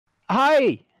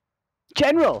Hi,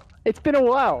 General. It's been a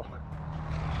while.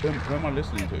 Who am I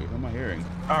listening to? Who am I hearing?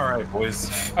 All right,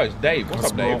 boys. Oh, it's Dave. What's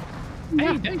up, Dave?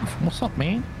 Hey, Dave. What's up,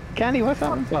 man? Kenny, what's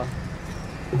up?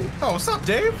 Oh, what's up,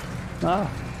 Dave? Ah.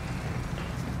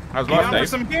 How's Yeah, life, Dave?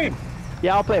 some game.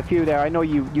 Yeah, I'll play a few there. I know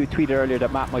you tweeted earlier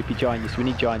that Matt might be joining you, so we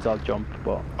need joins. I'll jump.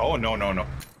 But Oh no.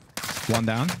 One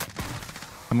down.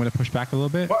 I'm gonna push back a little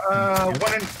bit.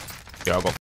 One in. Yeah, I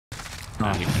got.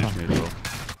 Oh, he finished me as well.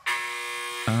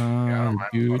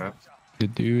 The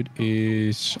dude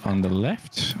is on the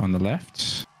left.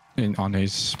 On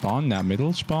his spawn, that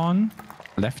middle spawn,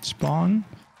 left spawn.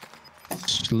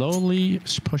 Slowly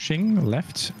pushing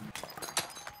left.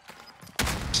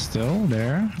 Still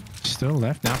there. Still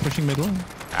left. Now pushing middle.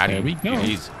 There we go.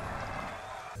 Jeez.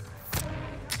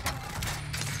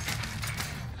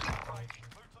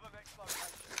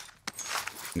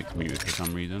 Nick's muted for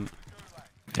some reason.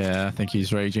 Yeah, I think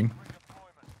he's raging.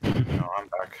 No, I'm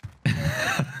back.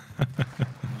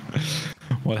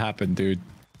 What happened, dude?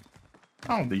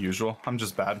 Oh, the usual. I'm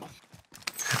just bad.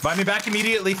 Buy me back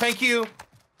immediately. Thank you.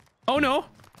 Oh no.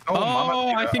 Oh,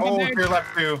 Mama, I think I'm dead. you're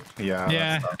left too.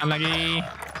 Yeah. Unlucky.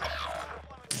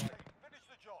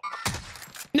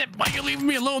 Nip, why you leaving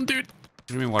me alone, dude? What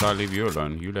do you mean, why'd I leave you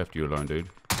alone? You left you alone, dude.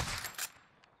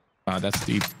 Ah, that's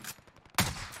deep.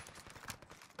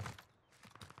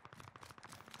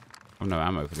 I've no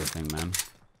ammo for this thing, man.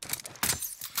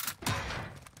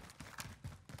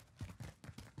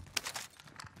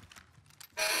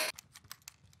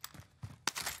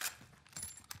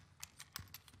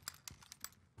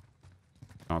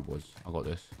 Alright, boys. I got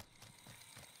this.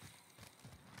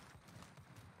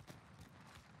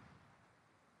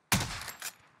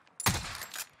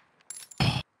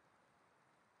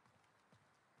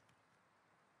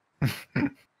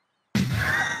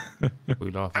 We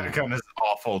laughing. That gun is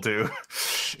awful too.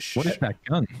 What is that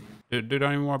gun? Dude, don't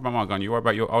even worry about my gun. You worry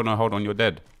about your. Oh no, hold on, you're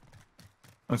dead.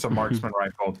 It's a marksman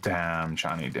rifle. Damn,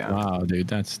 Johnny, damn. Wow, dude,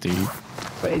 that's deep.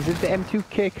 but is it the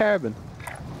M2K carbon?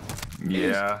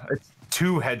 Yeah, it's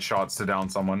 2 headshots to down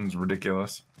someone. It's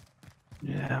ridiculous.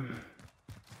 Yeah.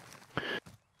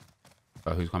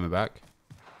 Who's coming back?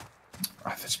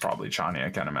 It's probably Johnny. I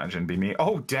can't imagine be me.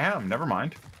 Oh, damn. Never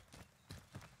mind.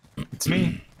 It's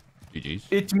me. GG's.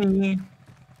 It's me.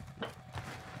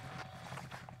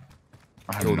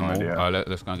 I have Killed no them idea. all.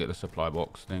 Let's go and get the supply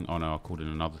box thing. Oh no, I called in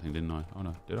another thing, didn't I? Oh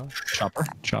no, did I?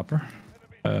 Chopper.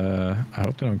 I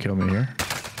hope they don't kill me here.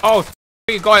 Oh,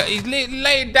 guy, he's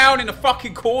laying down in the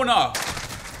fucking corner.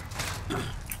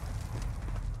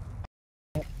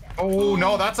 Oh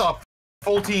no, that's a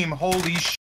full team. Holy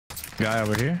sh! Guy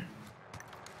over here.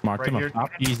 Marked Right him here. up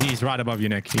top. He's right above you,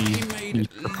 Nick. He's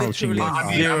approaching you.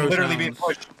 I'm literally being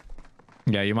pushed.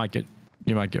 Yeah, you might get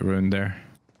ruined there.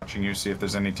 Watching you, see if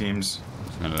there's any teams.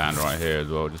 It's gonna land right here as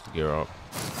well, just to gear up.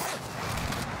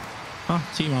 Oh,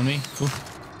 team on me. Ooh.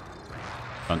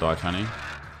 Don't die, Channy.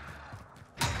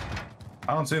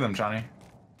 I don't see them, Johnny.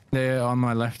 They're on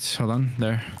my left. Hold on,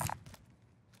 there.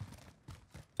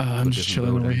 I'm just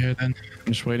chilling over here then. I'm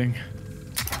just waiting.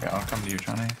 Yeah, I'll come to you,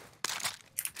 Johnny.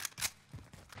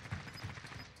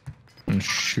 I'm gonna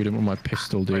shoot him with my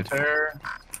pistol, dude. Right there.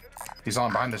 He's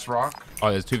on behind this rock. Oh,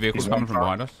 there's 2 vehicles He's coming one from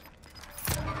car. behind us.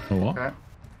 Oh, what? Okay.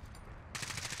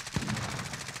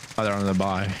 Oh, they're on the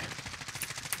buy.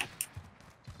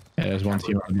 Yeah, there's one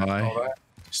team on the buy.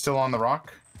 Still on the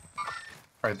rock.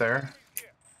 Right there.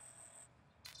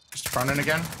 Just fronting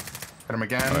again. Hit him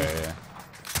again. Oh yeah.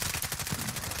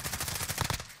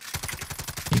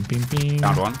 Bing, bing, bing.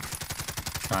 Down one.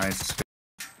 Nice.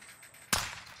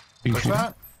 You Push shoot.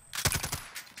 that.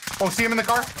 Oh, see him in the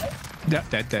car? Dead.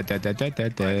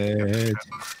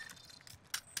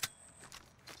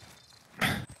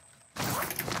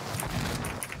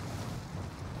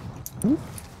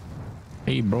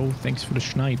 Hey, bro, thanks for the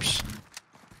snipes.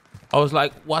 I was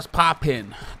like, what's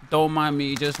poppin'? Don't mind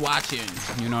me just watching.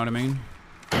 You know what I mean?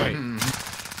 Wait,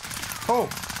 Oh,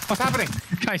 what's happening?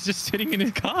 the guy's just sitting in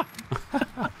his car.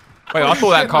 Wait, I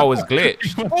thought that car was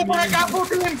glitched. Oh my god, full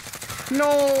team! No!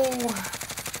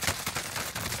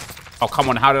 Oh, come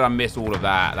on. How did I miss all of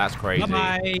that? That's crazy.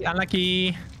 Bye-bye,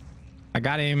 unlucky. I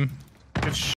got him.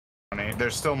 Good sh**, Johnny.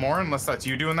 There's still more, unless that's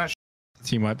you doing that sh**.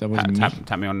 Team wipe, that wasn't me.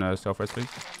 Tap me on self-res, please.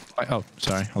 Oh,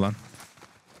 sorry, hold on.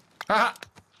 Haha.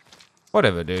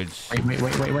 Whatever, dudes.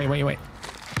 Wait.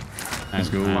 Let's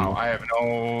go. Wow, I have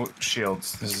no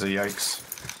shields. This is a yikes.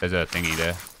 There's a thingy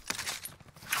there.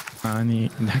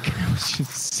 That guy was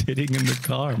just sitting in the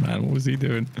car, man. What was he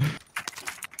doing?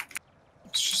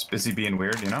 It's just busy being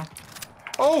weird, you know?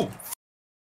 Oh!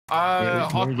 Yeah,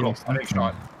 Hospital. getting Big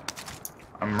shot.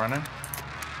 I'm running.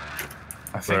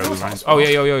 I think it was on Oh,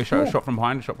 yeah, shot from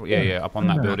behind. Yeah, up on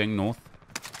that building, north.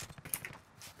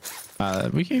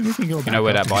 We can go back. You know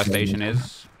where up that buy station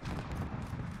is?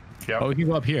 Yep. Oh, we can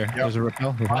go up here. Yep. There's a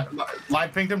rappel.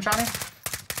 Live pinged him, Johnny?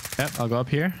 Yep, I'll go up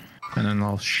here. And then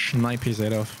I'll snipe his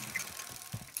head off.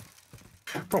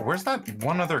 Bro, where's that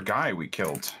one other guy we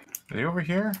killed? Are they over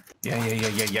here?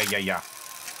 Yeah.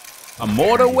 I'm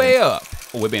more the way up.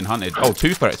 Oh, we're being hunted. Oh,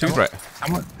 two threat.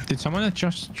 Did someone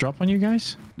just drop on you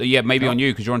guys? Yeah, maybe on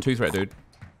you, because you're on 2 threat, dude.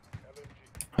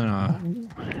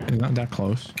 It's not that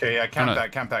close. Okay, yeah, camp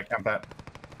that.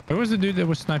 Where was the dude that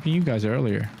was sniping you guys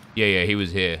earlier? Yeah, he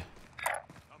was here.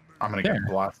 I'm gonna get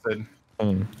blasted.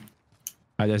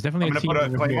 There's definitely I'm a team. gonna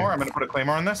put a claymore. Here. I'm gonna put a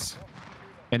claymore on this.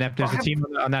 And if there's a team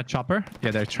on that chopper,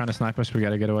 yeah, they're trying to snipe us. We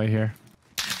gotta get away here.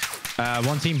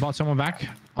 One team bought someone back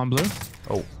on blue.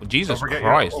 Oh, Jesus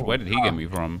Christ! Where did he get me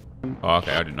from? Oh,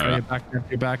 okay, I didn't know that.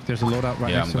 You're back. There's a loadout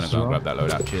right Yeah, next I'm to gonna us. go grab that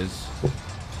loadout. Cheers.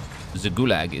 The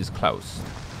gulag is close.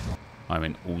 I'm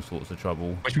in all sorts of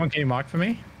trouble. Which one can you mark for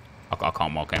me? I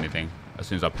can't mark anything. As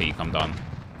soon as I peek, I'm done.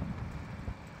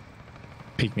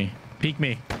 Peek me.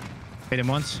 Hit him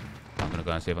once. I'm gonna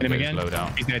go and see if I Hit can him get this again.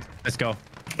 loadout. He's dead. Let's go.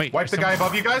 Wait. Wipe the guy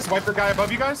above you guys.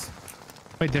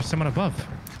 Wait, there's someone above.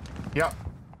 Yep.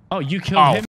 Oh, you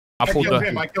killed him? I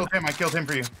killed him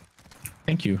for you.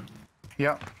 Thank you.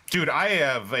 Yep. Dude, I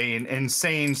have an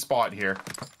insane spot here.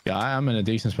 Yeah, I'm in a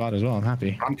decent spot as well. I'm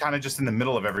happy. I'm kind of just in the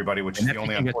middle of everybody, which is the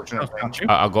only unfortunate thing.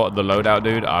 I got the loadout,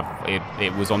 dude.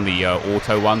 It was on the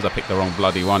auto ones. I picked the wrong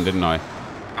bloody one, didn't I?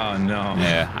 Oh, no.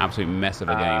 Yeah, absolute mess of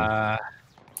a game.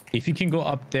 If you can go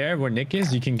up there where Nick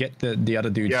is, you can get the other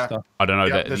dude's stuff. I don't know.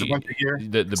 Yeah, there's a bunch of gear.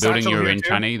 The building you're in,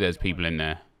 Channy, there's people in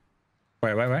there.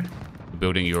 Where? The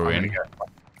building you're in.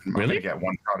 I'm gonna get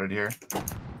one shotted here.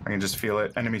 I can just feel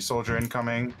it. Enemy soldier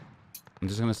incoming. I'm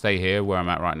just gonna stay here where I'm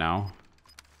at right now.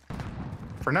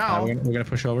 For now. We're gonna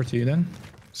push over to you then.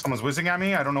 Someone's whizzing at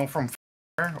me. I don't know from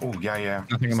where. Oh yeah.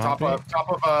 Nothing. Top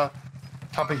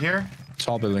of here.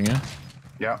 Tall building, yeah.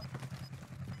 Yeah.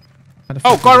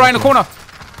 Oh, guy right in the corner.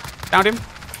 Found him.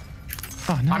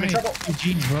 Oh, nice. I'm in trouble.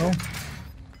 GG, bro.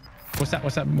 What's that?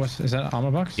 Is that an armor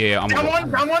box? Yeah, I'm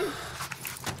Down one.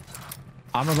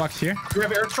 Armor box here. Do we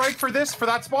have airstrike for that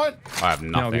spot? I have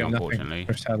nothing, we have unfortunately.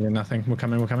 There's sadly nothing. We're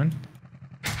coming.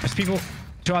 There's people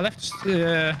to our left.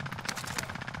 I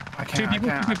Two people.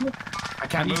 I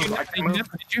can't move.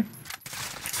 Did you?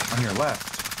 On your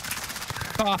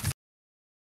left. Oh,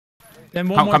 then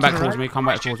one more Come back to the towards right. me. Come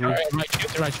back towards me.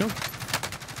 Right shield.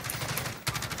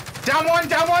 Down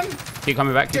one. Keep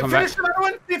coming back. Finish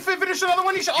another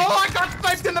one. Oh, I got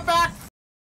sniped in the back.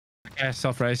 Yeah,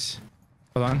 self-raise.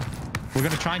 Hold on. We're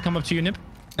gonna try and come up to you, Nick.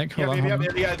 Hold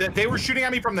on. Yeah. They were shooting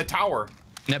at me from the tower.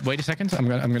 Nip, wait a second. I'm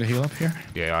gonna heal up here.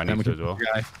 Yeah, I need to as well.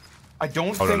 I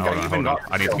don't Hold think I on. even got.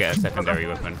 I need to get a secondary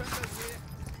weapon.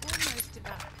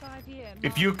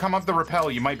 If you come up the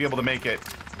rappel, you might be able to make it.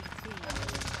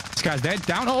 This guy's dead.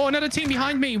 Down. Oh, another team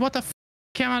behind me. What the f?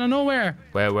 Came out of nowhere.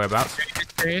 Whereabouts?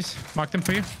 There he is. Marked him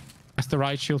for you. That's the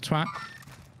right shield twat.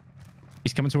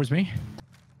 He's coming towards me.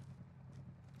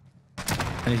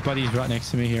 And his buddy's right next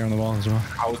to me here on the wall as well.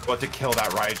 I was about to kill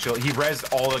that riot shield. He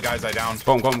rezzed all the guys I downed.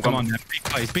 Come on.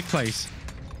 Big place.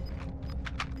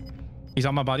 He's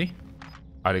on my body.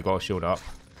 I already got a shield up.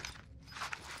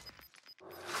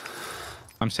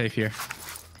 I'm safe here.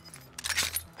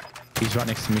 He's right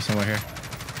next to me somewhere here.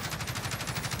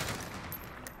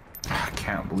 I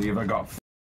can't believe I got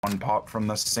one pop from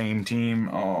the same team.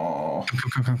 Oh.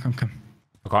 Come.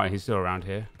 Okay, he's still around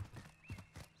here.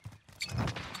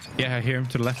 Yeah, I hear him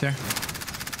to the left there.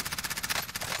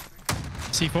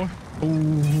 C4.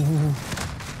 Ooh.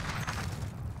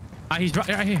 He's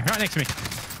right here, right next to me.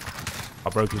 I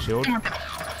broke his shield.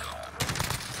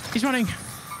 He's running.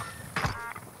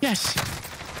 Yes.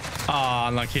 Oh,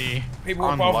 unlucky. People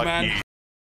above, man.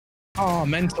 Oh,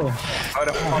 mental. What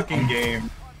a fucking game.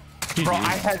 Bro,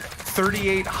 I had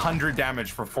 3,800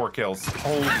 damage for 4 kills.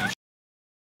 Holy shit,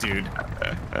 dude.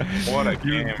 What a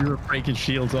game. You were breaking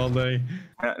shields all day.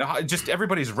 Just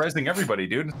everybody's rezzing everybody,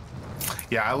 dude.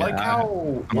 Yeah, I like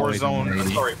how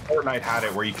Fortnite had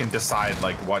it where you can decide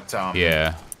like what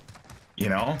Yeah. You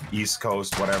know, East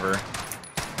Coast, whatever.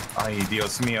 Ay,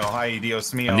 Dios mío. I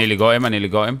nearly got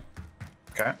him.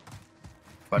 Okay.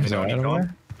 Let me know when you're going.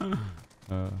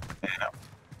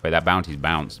 Wait, that bounty's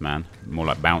bounced, man. More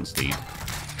like bounce speed.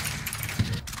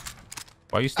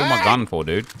 Why you steal my gun for,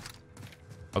 dude?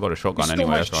 I got a shotgun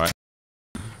anyway, that's right.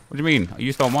 What do you mean?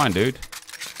 You stole mine, dude.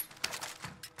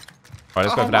 Alright,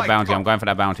 let's go for that bounty. I'm going for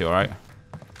that bounty, alright?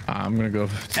 I'm gonna go.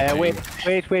 Wait.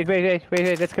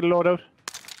 Let's get a load out.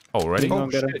 Oh, already? Oh,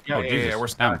 shit. Yeah, Jesus. we're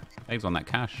Damn. stuck. Dave's on that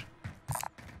cash.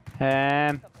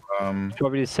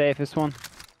 Probably the safest one.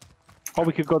 Or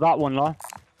we could go that one, Law.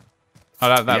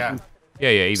 Oh, Yeah. Yeah,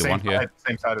 either one. Yeah.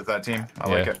 Same side as that team. I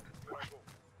like it.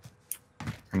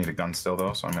 I need a gun still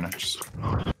though, so I'm gonna just.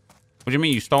 What do you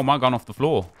mean? You stole my gun off the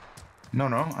floor? No, I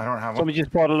don't have one. Somebody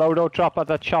just brought a loadout drop at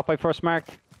that shop I first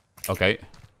marked. Okay.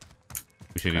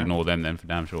 We should ignore them then for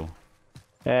damn sure.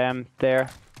 There.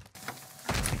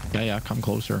 Yeah, come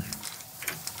closer.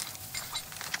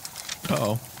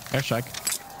 Uh-oh. Airstrike.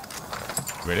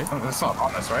 Really? Oh, that's not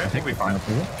on us, right? I think we find.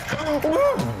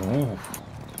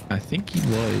 I think he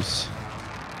was.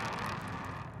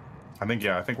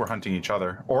 I think we're hunting each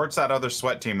other. Or it's that other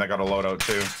sweat team that got a loadout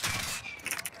too.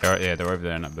 They're over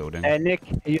there in that building. Nick,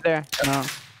 are you there? No.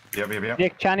 Yep.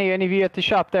 Nick, Channy, any of you at the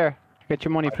shop there? Get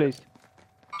your money, please.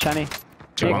 Channy.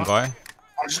 One guy.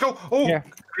 Oh, just go. Oh, Here.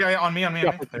 yeah, on me. There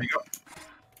you go.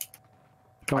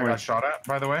 Don't I worry. got shot at,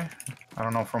 by the way. I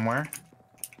don't know from where.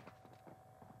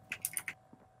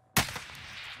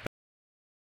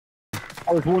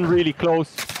 I was one really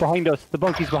close. Behind us. The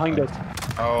bunky's behind us.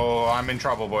 Oh, I'm in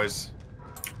trouble, boys.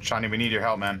 Shani, we need your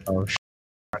help, man. Oh,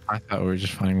 I thought we were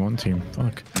just finding one team.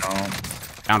 Fuck. No.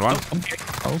 Found one.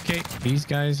 Okay. These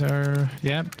guys are.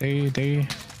 Yeah, they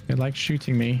like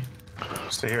shooting me.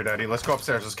 Stay here, Daddy. Let's go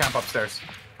upstairs. Let's camp upstairs.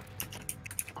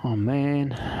 Oh,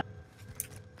 man.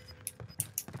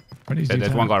 What is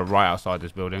There's one guy right outside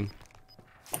this building.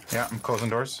 Yeah, I'm closing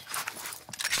doors.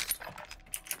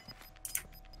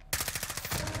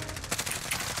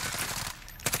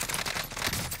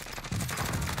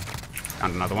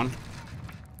 Found another one.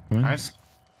 Nice.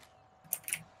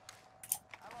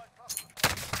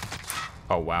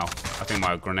 Oh wow. I think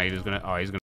my grenade is gonna. Oh, he's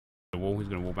gonna the wall. He's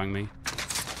gonna wall bang me.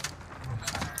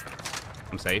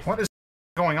 I'm safe. What is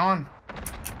going on?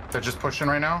 They're just pushing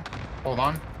right now. Hold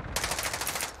on.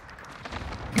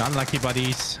 Unlucky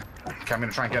buddies. Okay, I'm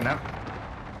gonna try and get in.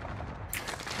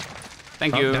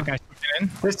 Thank you. That guy's in.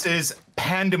 This is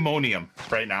pandemonium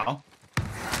right now.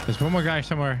 There's one more guy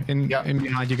somewhere in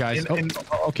behind you guys.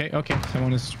 Okay.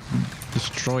 Someone is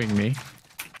destroying me.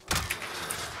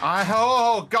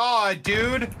 Oh God,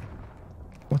 dude.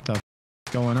 What the is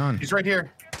going on? He's right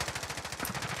here.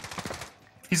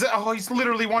 He's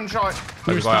literally one shot.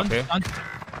 There's a guy up here.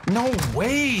 No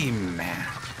way, man.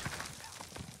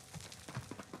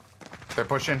 They're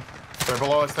pushing. They're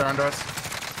below us. They're under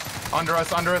us. Under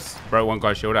us. Bro, one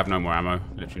guy's shield. I have no more ammo.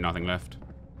 Literally nothing left.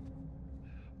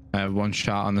 I have one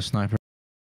shot on the sniper.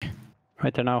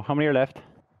 Right there now. How many are left?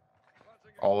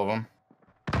 All of them.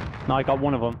 No, I got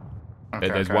one of them. Okay,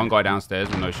 There's one guy downstairs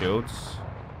with no shields.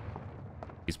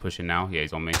 He's pushing now. Yeah,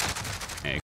 he's on me.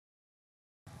 Yeah.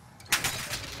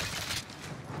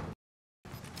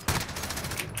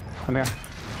 Come here.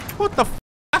 What the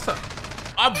f?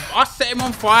 I set him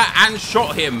on fire and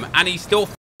shot him, and he still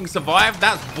f***ing survived?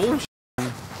 That's bullshit.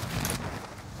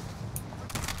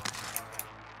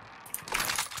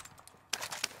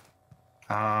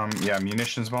 Yeah,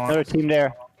 munitions bomb. Another team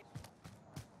there.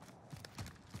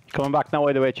 Coming back now,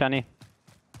 either way, Channy.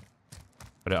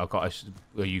 But I got.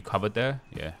 Are you covered there?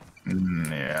 Yeah.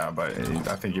 Yeah, but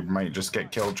I think you might just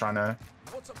get killed trying to.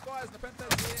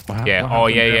 Yeah. Oh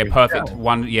yeah. Perfect.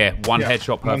 Yeah. One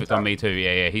headshot. Perfect on me too.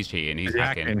 Yeah. He's cheating. He's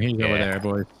hacking. He's over there,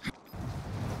 boys.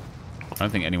 I don't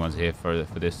think anyone's here for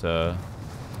this. This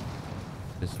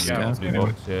Yeah, blue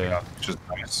box. Yeah. which is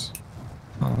nice.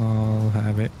 I'll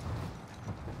have it.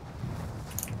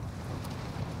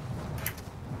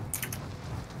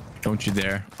 Don't you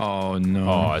dare. Oh no.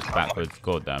 Oh, it's backwards.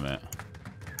 God damn it.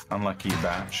 Unlucky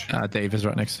batch. Dave is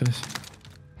right next to this.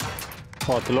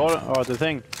 Oh, the Lord or the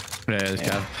thing. Yeah, this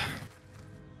guy.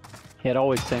 Yeah, it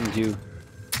always sends you.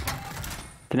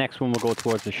 The next one will go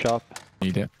towards the shop.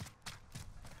 Need it.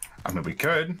 I mean, we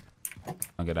could.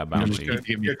 I'll get that bounty.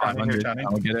 Give me Here, Johnny, 500.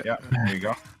 I'll get it. Yeah, there you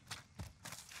go.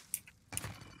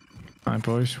 Alright,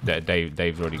 boys.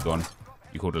 Dave's already gone.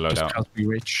 You called a loadout. Just 'cause we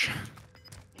rich.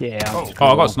 Yeah. Oh,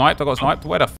 I got sniped.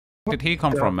 Where the f did he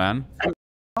come from, man?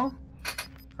 All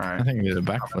I right. think he did a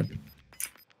backflip.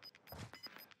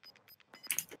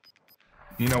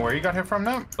 You know where you got hit from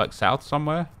now? Like south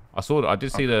somewhere. I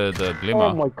did see the glimmer.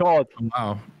 Oh my God.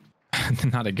 Wow.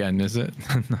 Not again, is it?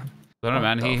 I don't know,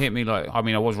 man. He hit me like. I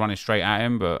mean, I was running straight at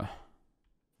him, but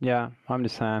Yeah, I'm the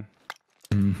same.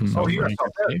 Oh, you got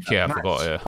stopped there. yeah, I Nice.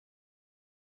 forgot.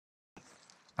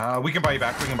 Yeah. We can buy you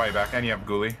back. And you have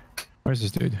Ghoulie. Where's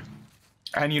this dude?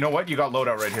 And you know what? You got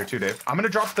loadout right here too, Dave. I'm gonna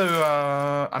drop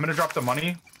the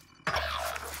money.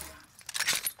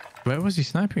 Where was he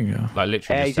sniping though? Like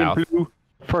literally He's just south. in blue.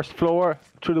 First floor,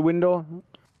 through the window.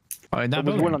 Oh, in There that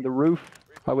was one building? on the roof.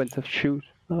 I went to shoot.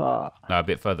 Ah. No, a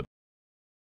bit further.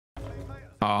 Oh,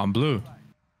 I'm blue.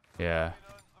 Yeah.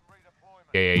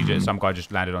 Yeah, yeah. Some guy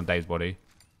just landed on Dave's body.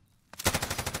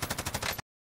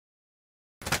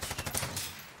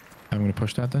 I'm gonna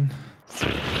push that then.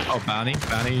 Oh, Banny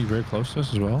very close to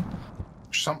us as well.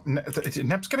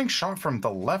 Nep's getting shot from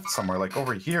the left somewhere, like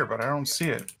over here, but I don't see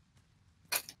it.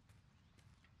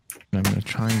 I'm gonna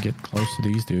try and get close to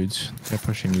these dudes. They're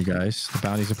pushing you guys. The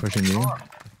bounties are pushing you. I'm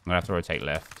gonna have to rotate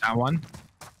left. Down one.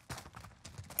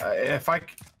 If I...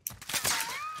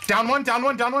 Down one,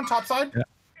 top side. Yeah.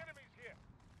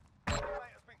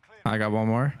 I got one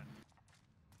more.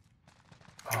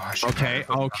 Oh, okay.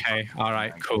 All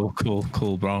right.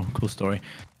 Cool, bro. Cool story.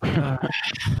 I'm gonna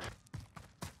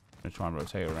try and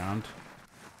rotate around.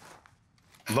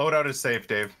 Loadout is safe,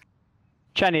 Dave.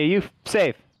 Channy, are you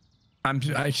safe? I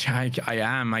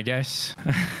am, I guess.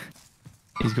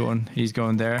 He's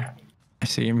going there. I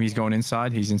see him. He's going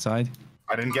inside. He's inside.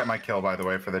 I didn't get my kill, by the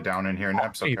way, for the down in here.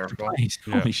 Nep, so careful. Nice.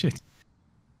 Yeah. Holy shit.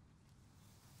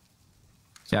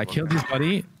 Yeah, I killed his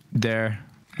buddy. There.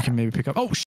 I can maybe pick up.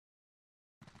 Oh, shit.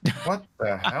 What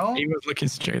the hell? He was looking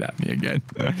straight at me again.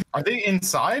 Are they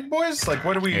inside, boys? Like,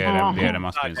 what do we... Yeah, they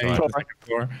must be inside.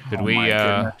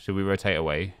 Should we rotate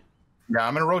away? Yeah,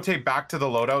 I'm gonna rotate back to the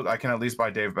loadout. I can at least buy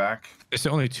Dave back. There's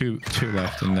only two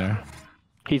left in there.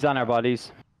 He's on our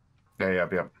bodies. Yeah.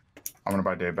 I'm gonna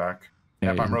buy Dave back.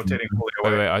 Yeah, I'm rotating fully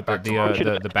away. Wait,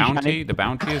 the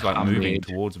bounty is like moving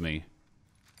towards me.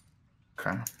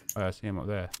 Okay. Oh, I see him up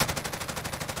there.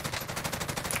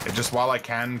 Just while I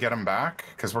can get him back,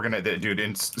 because we're gonna, dude,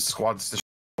 in squad's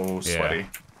so sweaty.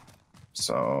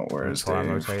 So where's Try and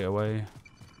Dave? rotate away.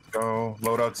 Go.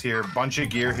 Loadouts here. Bunch of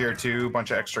gear here too.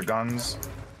 Bunch of extra guns.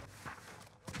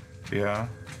 Yeah.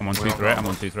 I'm on 2 threat. I'm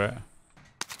on 2 threat.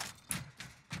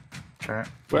 Okay.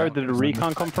 Where did the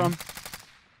recon come from?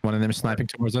 One of them is sniping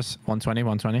towards us. 120.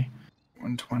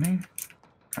 120.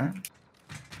 Okay.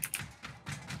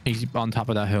 He's on top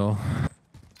of that hill.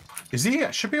 Is he?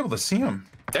 I should be able to see him.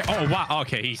 Oh wow.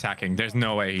 Okay, he's hacking. There's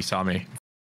no way he saw me.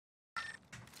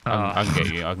 I can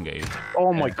get you. I can get you.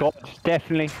 Oh my god,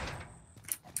 definitely.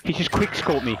 He just quick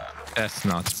scoped me. That's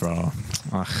nuts, bro.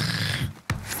 Ugh.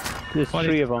 There's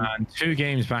 3 of them. Man, 2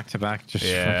 games back to back. Just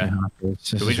Yeah. fucking happens.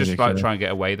 Should we just like try and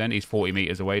get away then? He's 40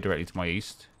 meters away, directly to my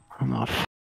east. I'm not.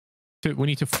 We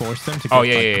need to force them to. Oh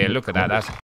get, yeah. Look at that. That's.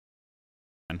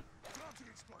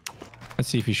 Let's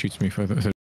see if he shoots me for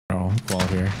the wall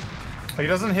here. He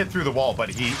doesn't hit through the wall, but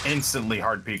he instantly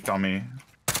hard peeked on me.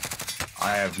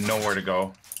 I have nowhere to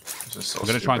go. This is so I'm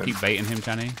gonna try and keep baiting him,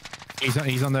 Channy. He's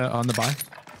on the buy.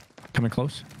 Coming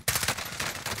close.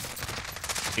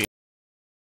 Hit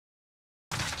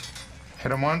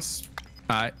him once.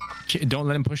 Don't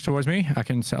let him push towards me. I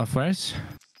can set off flares.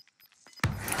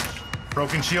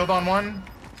 Broken shield on one.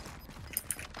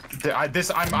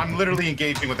 I'm literally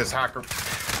engaging with this hacker.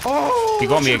 Oh! He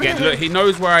got me again. Look, he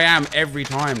knows where I am every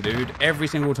time, dude. Every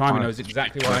single time he knows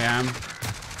exactly where I am.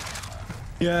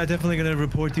 Yeah, definitely gonna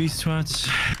report these twats.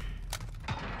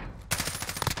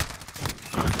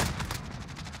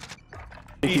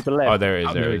 People left. Oh, there it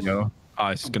is. There we it is. go. Oh,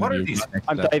 it's gonna What are be these?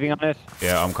 I'm diving on it.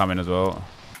 Yeah, I'm coming as well.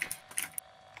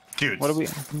 Dude, What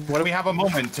do we have a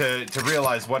moment to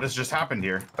realize what has just happened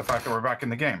here. The fact that we're back in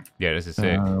the game. Yeah, this is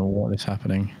sick. What is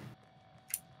happening?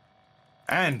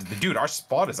 And dude, our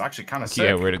spot is actually kind of sick.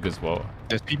 Yeah, we're at a good spot.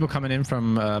 There's people coming in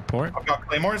from port. I've got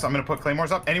claymores. I'm gonna put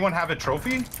claymores up. Anyone have a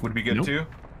trophy? Would be good Nope. too.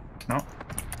 No.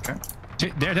 Okay.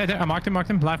 There. I marked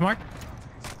him. Live mark.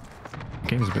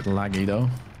 Game's a bit laggy though.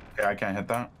 Yeah, I can't hit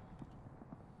that.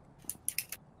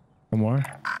 One more.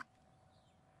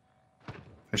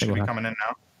 They should be coming in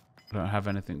now. I don't have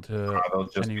anything to they'll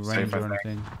just any be range safe, I or think.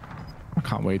 anything. I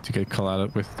can't wait to get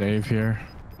collided with Dave here.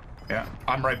 Yeah,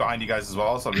 I'm right behind you guys as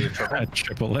well, so I'll be a triple.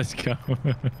 Triple, let's go.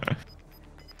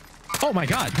 Oh my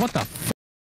god, what the f.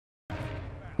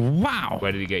 Wow.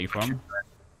 Where did he get you from?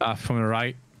 From the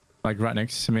right, like right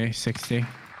next to me, 60. That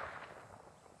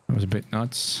was a bit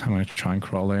nuts. I'm gonna try and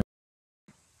crawl in.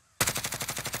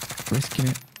 Risking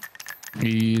it.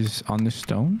 He's on this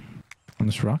stone, on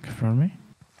this rock in front of me.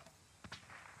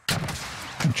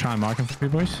 I'm trying to mark him for you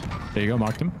boys. There you go,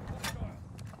 marked him.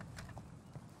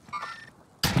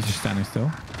 He's just standing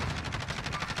still.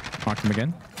 Marked him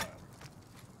again.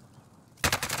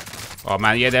 Oh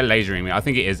man, yeah, they're lasering me. I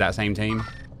think it is that same team.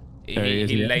 He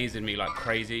yeah. lasered me like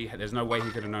crazy. There's no way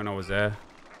he could have known I was there.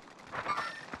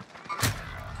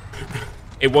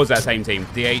 It was that same team.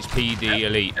 DHPD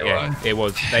Elite. Yeah, it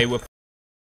was. They were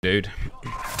dude.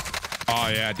 Oh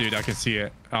yeah, dude, I can see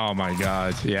it. Oh my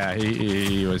god. Yeah,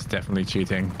 he was definitely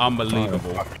cheating.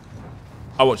 Unbelievable.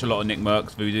 I watch a lot of Nick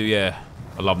Merckx Voodoo, yeah.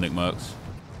 I love Nick Merckx.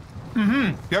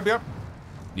 Yep.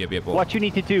 Yep, boy. What you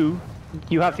need to do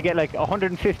You have to get like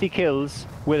 150 kills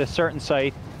with a certain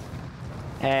site,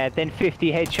 then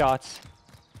 50 headshots,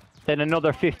 then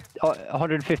another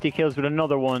 150 kills with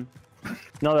another one,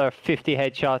 another 50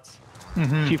 headshots. So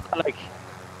you've got like.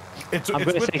 It's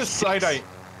with the site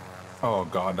Oh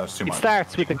god, that's too much. It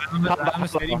starts with the. Land on the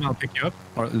stadium, I'll pick you up,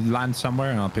 or land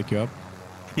somewhere and I'll pick you up.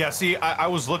 Yeah, see, I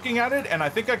was looking at it, and I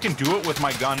think I can do it with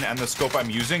my gun and the scope I'm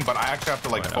using, but I actually have to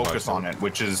like focus on it,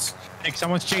 which is. Nick,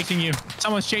 someone's chasing you.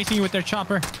 Someone's chasing you with their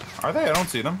chopper. Are they? I don't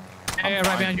see them. Yeah,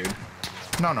 right behind you.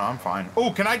 No, I'm fine.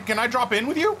 Oh, can I drop in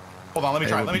with you? Hold on, let me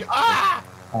try. Let me. Ah!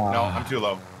 No, I'm too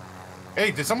low.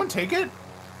 Hey, did someone take it?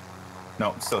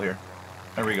 No, it's still here.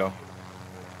 There we go.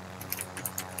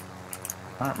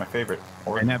 All right, my favorite.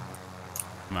 Nep.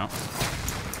 No.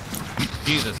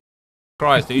 Jesus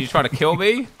Christ, did you try to kill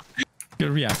me? Good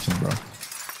reaction, bro.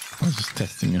 I was just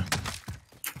testing you.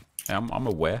 Yeah, I'm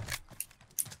aware.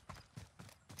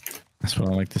 That's what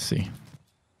I like to see.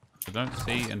 I don't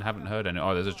see and haven't heard any.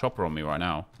 Oh, there's a chopper on me right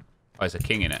now. Oh, it's a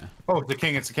king in it. Oh, it's a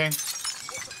king. It's a king.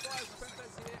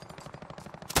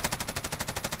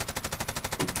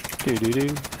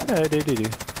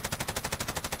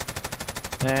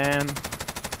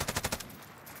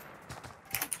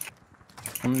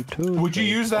 Would you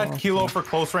use that kilo for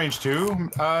close range too,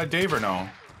 Dave, or no?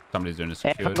 Somebody's doing a If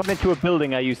I'm secured. going into a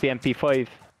building, I use the MP5,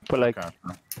 but like,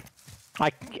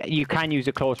 Okay. you can use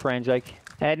a close range. Like,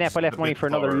 Nep, I left money bit for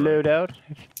another slower. loadout.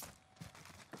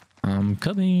 I'm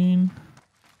coming.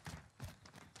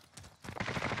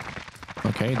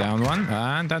 Okay, down one,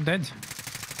 and I'm dead.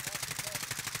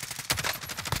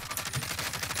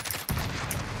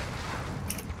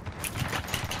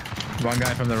 One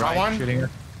guy from the right one? shooting.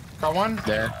 Got one?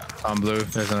 There, on blue.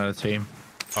 There's another team.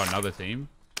 Oh, another team.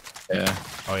 Yeah.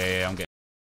 Oh yeah, I'm getting.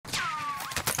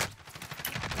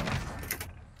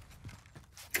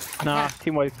 Nah,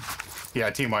 team wipe. Yeah,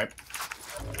 team wipe.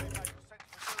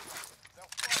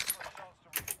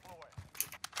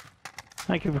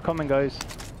 Thank you for coming, guys.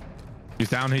 He's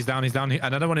down. He's down. He's down.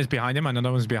 Another one is behind him.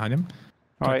 Another one's behind him.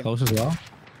 All right. Close as well.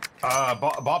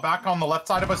 Bot back on the left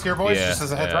side of us here, boys. Yeah, just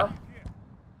as a heads yeah. up.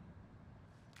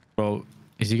 Well,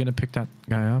 is he gonna pick that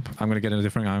guy up? I'm gonna get a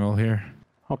different angle here.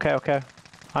 Okay, okay.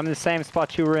 I'm in the same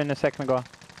spot you were in a second ago.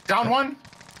 Down one.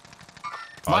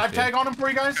 Oh, Live shit. tag on him for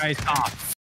you guys. Guys,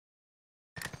 off.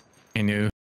 He knew.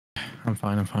 I'm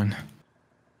fine. I'm fine.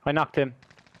 I knocked him.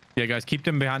 Yeah, guys, keep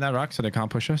them behind that rock so they can't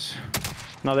push us.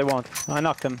 No, they won't. I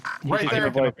knocked him. He Right just there.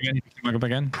 survived. Back up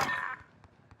again.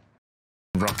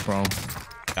 Rock, bro.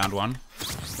 Downed one.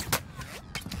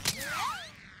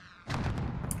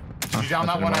 You down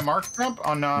that one I marked, Trump?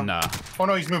 On Nah. Oh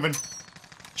no, he's moving.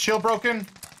 Shield broken.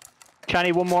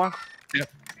 Channy, one more.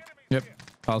 Yep.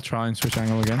 I'll try and switch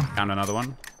angle again. Down another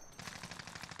one.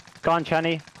 Gone,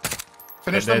 Channy.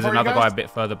 Finish them There's for you another guy a guys. bit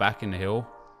further back in the hill.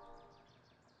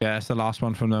 Yeah, it's the last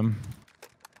one from them.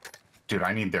 Dude,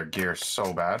 I need their gear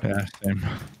so bad. Yeah, same.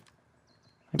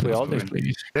 I think we all do.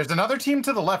 Please. There's another team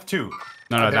to the left too.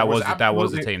 No, no, There that was the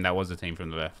absolutely- team. That was the team from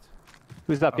the left.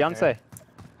 Who's that, Beyonce?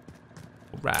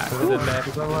 Right. To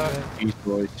the left. These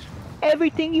boys.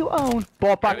 Everything you own.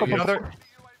 Bought back up. Another.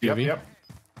 Yep, UV? yep.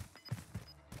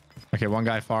 Okay, one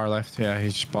guy far left. Yeah, he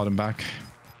just bought him back.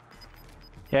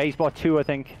 Yeah, he's bought two, I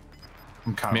think.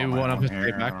 I'm kind Maybe of one of us stay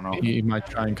here. I back. don't know. He might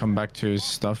try and come back to his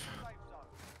stuff.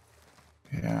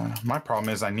 Yeah, my problem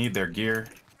is I need their gear.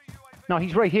 No,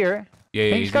 he's right here. Yeah,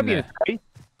 yeah, He's he's got in to be in there. the sky.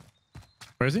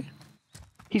 Where is he?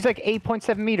 He's like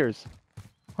 8.7 meters.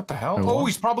 What the hell? Oh, Oh, what?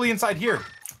 he's probably inside here.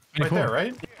 Right 24. there,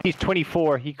 right? He's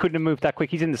 24. He couldn't have moved that quick.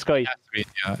 He's in the sky.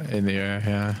 Yeah, in the air,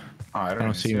 yeah. Oh, I don't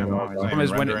even see him. him. The He's not Problem even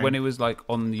is when rendering. it was like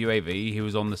on the UAV, he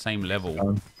was on the same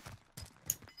level.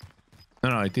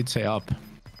 No, it did say up.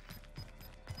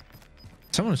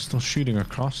 Someone is still shooting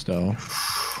across, though.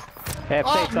 Play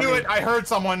Oh, something. knew it! I heard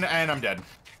someone, and I'm dead.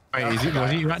 Wait, was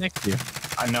he right next to you?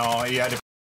 I know. He had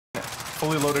a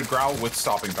fully loaded growl with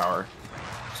stopping power.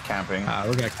 Just camping.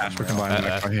 We're gonna catch. We can buy him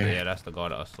back right here. Yeah, that's the guy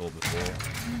that I saw before.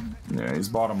 Yeah, he's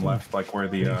bottom left, like where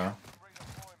the.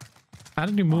 How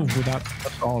did he move without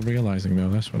us all realizing, though?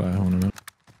 That's what I want to know.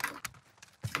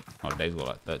 Oh, Dave's got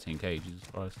like 13k. Jesus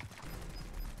Christ.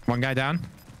 One guy down.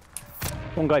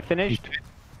 One guy finished.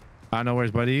 I know where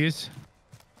his buddy is.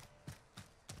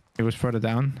 He was further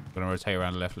down. Gonna rotate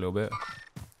around the left a little bit.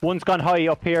 One's gone high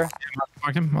up here.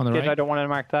 Mark him on the Yes, I right. don't want to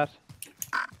mark that.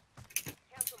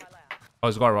 Oh,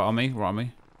 there's a guy right on me. Right on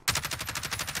me.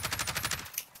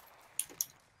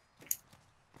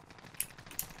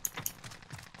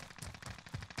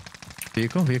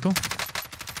 Vehicle.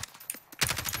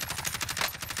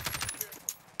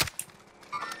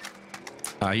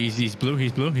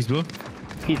 He's blue. He's blue.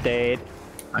 He's dead.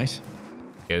 Nice.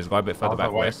 Yeah, there's a guy a bit further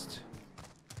back west.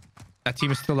 That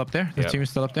team is still up there. The team is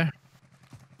still up there.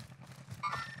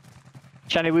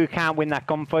 Johnny, we can't win that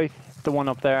gunfight. The one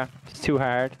up there. It's too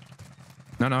hard.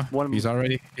 No. He's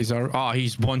already. Oh,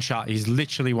 he's one shot. He's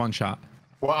literally one shot.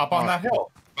 Well, up on that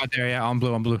hill. Right there, yeah, on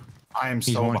blue. I am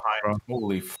so behind. Bro.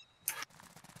 Holy.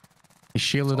 He's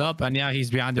shielded up, and yeah, he's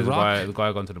behind the rock. The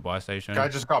guy gone to the buy station. Guy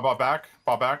just got bought back.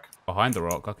 Behind the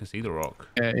rock. I can see the rock.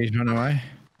 Yeah, he's running away.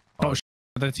 Oh,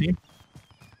 the team.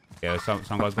 Yeah, some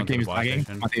guy's gone to the buy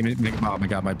station. Oh my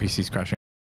god, my PC's crashing.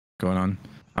 What's going on?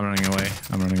 I'm running away.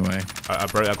 I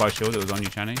broke that guy's shield. It was on you,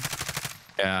 Channy.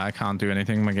 Yeah, I can't do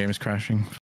anything. My game is crashing.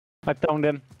 I downed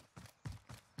him.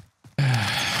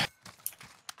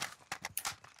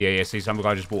 Yeah. See, some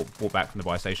guy just walked back from the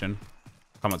buy station.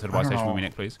 Come up to the buy station with me,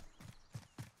 Nick, please.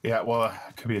 Yeah, well,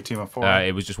 it could be a team of 4.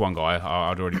 It was just one guy.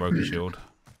 I'd already broken his shield.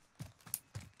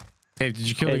 Hey, did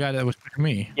you kill the guy that was pushing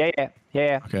me? Yeah.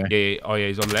 Okay. Yeah. Oh, yeah,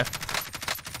 he's on the left.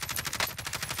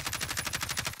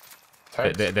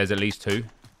 There's at least 2.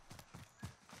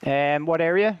 What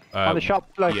area? On the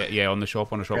shop? Like... Yeah, on the shop.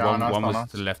 Yeah, one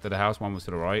was to the left of the house, one was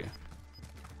to the right.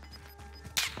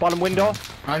 Bottom window.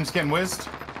 I'm just getting whizzed.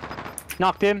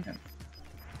 Knocked him. I'm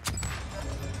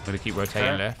gonna keep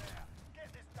rotating left.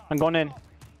 I'm going in.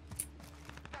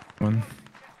 One.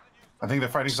 I think they're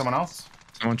fighting someone else.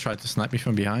 Someone tried to snipe me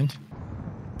from behind.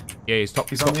 Yeah, he's top.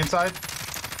 He's on the inside.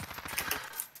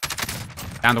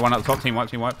 Down the one at the top. Team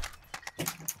wipe.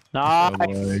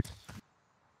 Nice.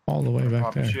 All the way back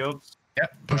Pop there. Shields.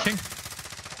 Yep, pushing.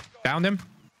 Downed him.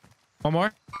 One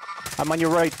more. I'm on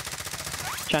your right,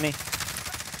 Johnny.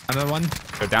 Another one.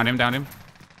 Go down him.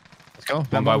 Let's go.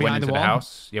 One guy went into the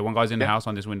house. Yeah, one guy's in the house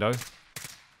on this window.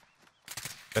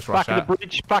 Let's rush that.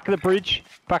 Back of the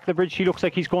bridge. He looks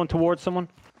like he's going towards someone.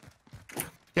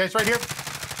 Yeah, he's right here.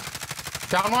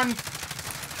 Down one.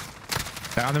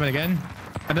 Down him again.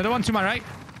 Another one to my right.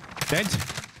 Dead.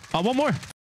 Oh, one more.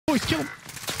 Oh, he's killed him.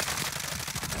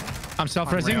 I'm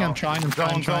self-resing. I'm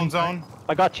trying. Zone.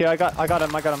 I got you. I got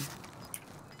him.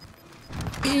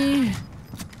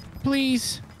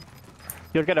 Please.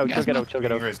 You'll get out. You'll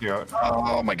get out.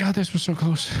 Oh my god, this was so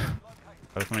close.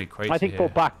 I think go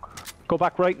back. Go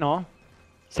back right now.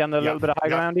 Stand a little bit of high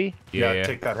groundy. Yeah,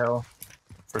 take that hill.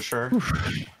 For sure.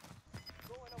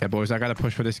 Yeah, boys, I gotta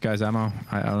push for this guy's ammo.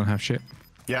 I don't have shit.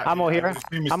 Yeah. Ammo here.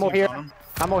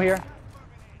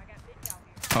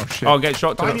 Oh shit. Oh, get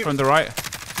shot from the right.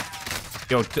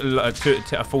 Yo,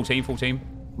 a full team.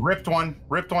 Ripped one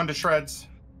to shreds.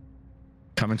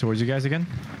 Coming towards you guys again.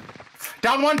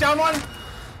 Down one.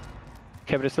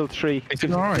 Okay, but it's still 3. It's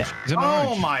in orange. Yeah.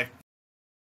 Oh my.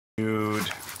 Dude.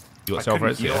 You got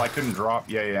self-res? Yeah. I couldn't drop.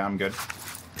 Yeah, I'm good.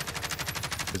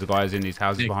 There's a guys in these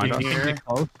houses behind us.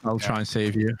 I'll try and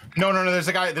save you. No. There's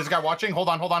a guy watching. Hold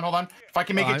on. If I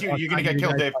can make it to you, you're gonna get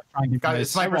killed, Dave. Got it.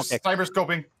 Sniper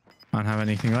scoping. I don't have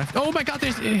anything left. Oh my god,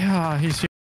 he's here.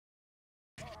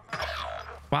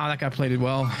 Wow, that guy played it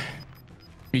well.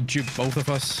 He juked both of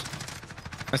us.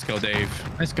 Let's go, Dave.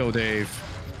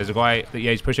 There's a guy.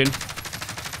 Yeah, he's pushing.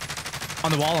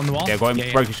 On the wall. Yeah, go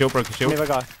ahead. Broke his shield. Give a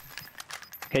guy.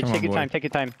 Okay, take your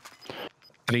time.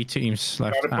 3 teams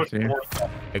left after you.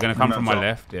 They're gonna come from my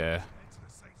left. Yeah.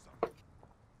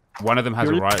 One of them has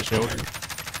a riot shield.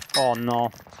 Oh no.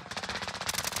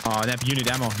 Oh, you need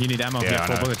ammo. Yeah,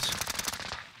 4 bullets.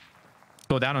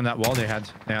 Go down on that wall they had.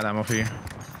 They had ammo for you.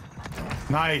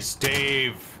 Nice,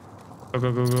 Dave.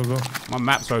 Go. My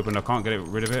map's open. I can't get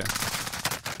rid of it.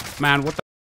 Man, what the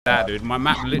that, dude? My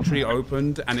map literally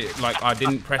opened and it I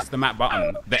didn't press the map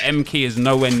button. The M key is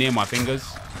nowhere near my fingers.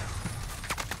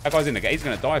 That guy's in the gate. He's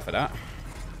gonna die for that.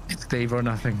 It's Dave or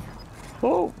nothing.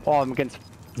 Oh, I'm against.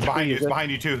 It's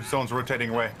behind you too. Someone's rotating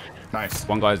away. Nice.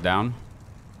 One guy's down.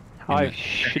 I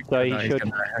should die. He should.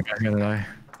 I'm gonna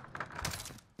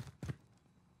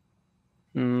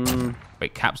die.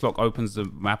 Wait, caps lock opens the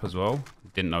map as well.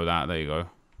 Didn't know that. There you go.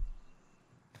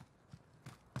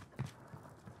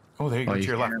 Oh, there you go. To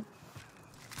your left.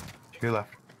 To your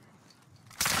left.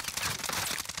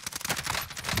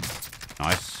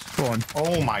 Nice. Go on.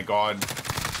 Oh my god.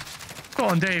 Go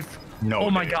on, Dave. No. Oh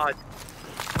my god.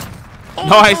 Oh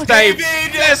nice, Dave.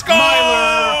 Let's go!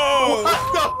 Meyler.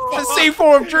 The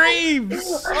C4 of dreams.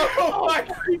 Oh my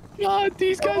god,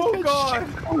 these guys. Oh god.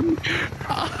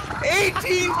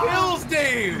 18 kills,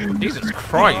 Dave. Jesus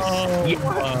Christ.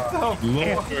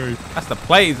 Lord. That's the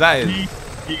plays, that is.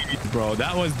 Bro,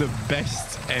 that was the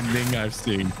best ending I've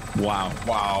seen. Wow.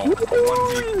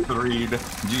 1v3'd.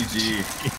 GG.